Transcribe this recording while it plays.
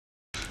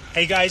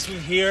Hey guys, we're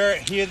here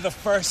the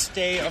first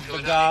day of the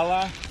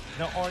gala.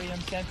 Orion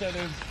Center,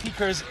 there's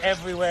speakers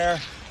everywhere.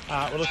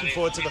 We're looking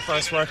forward to the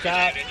first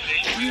workout.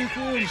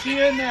 Heughan, see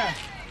you in there.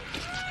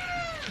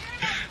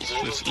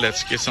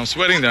 Let's get some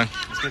sweating done.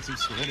 Let's get some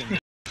sweating.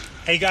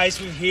 Hey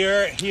guys, we're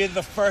here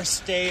the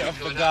first day of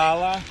the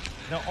gala.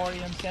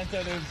 Orion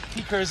Center, there's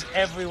speakers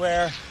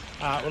everywhere.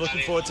 We're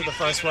looking forward to the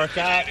first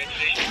workout.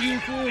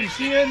 Heughan,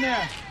 see you in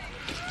there.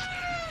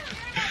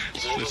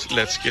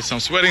 Let's get some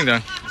sweating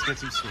done. Let's get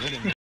some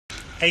sweating.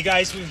 Hey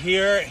guys, we're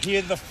here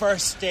the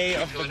first day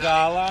of the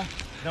gala.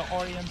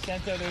 Orion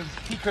Center, there's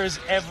speakers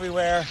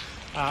everywhere.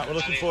 We're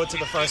looking forward to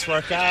the first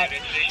workout.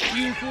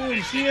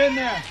 Heughan, see you in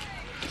there.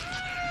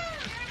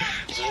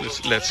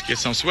 Let's get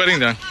some sweating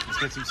done. Let's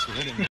get some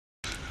sweating.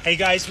 Hey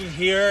guys, we're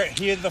here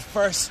the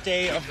first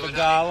day of the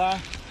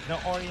gala.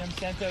 Orion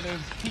Center,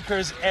 there's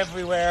speakers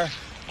everywhere.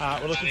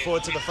 We're looking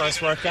forward to the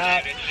first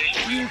workout.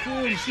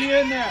 Heughan, see you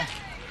in there.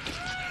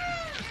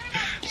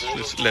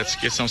 Let's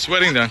get some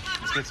sweating done.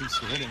 Let's get some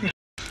sweating.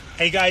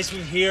 Hey guys,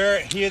 we're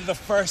here the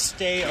first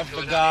day of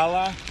the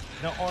gala.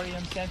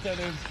 Orion Center,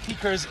 there's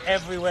speakers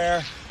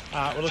everywhere.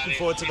 We're looking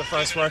forward to the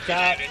first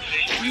workout.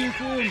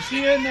 Heughan,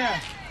 see you in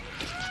there.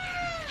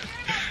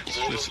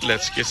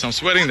 Let's get some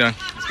sweating done.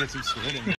 Let's get some sweating.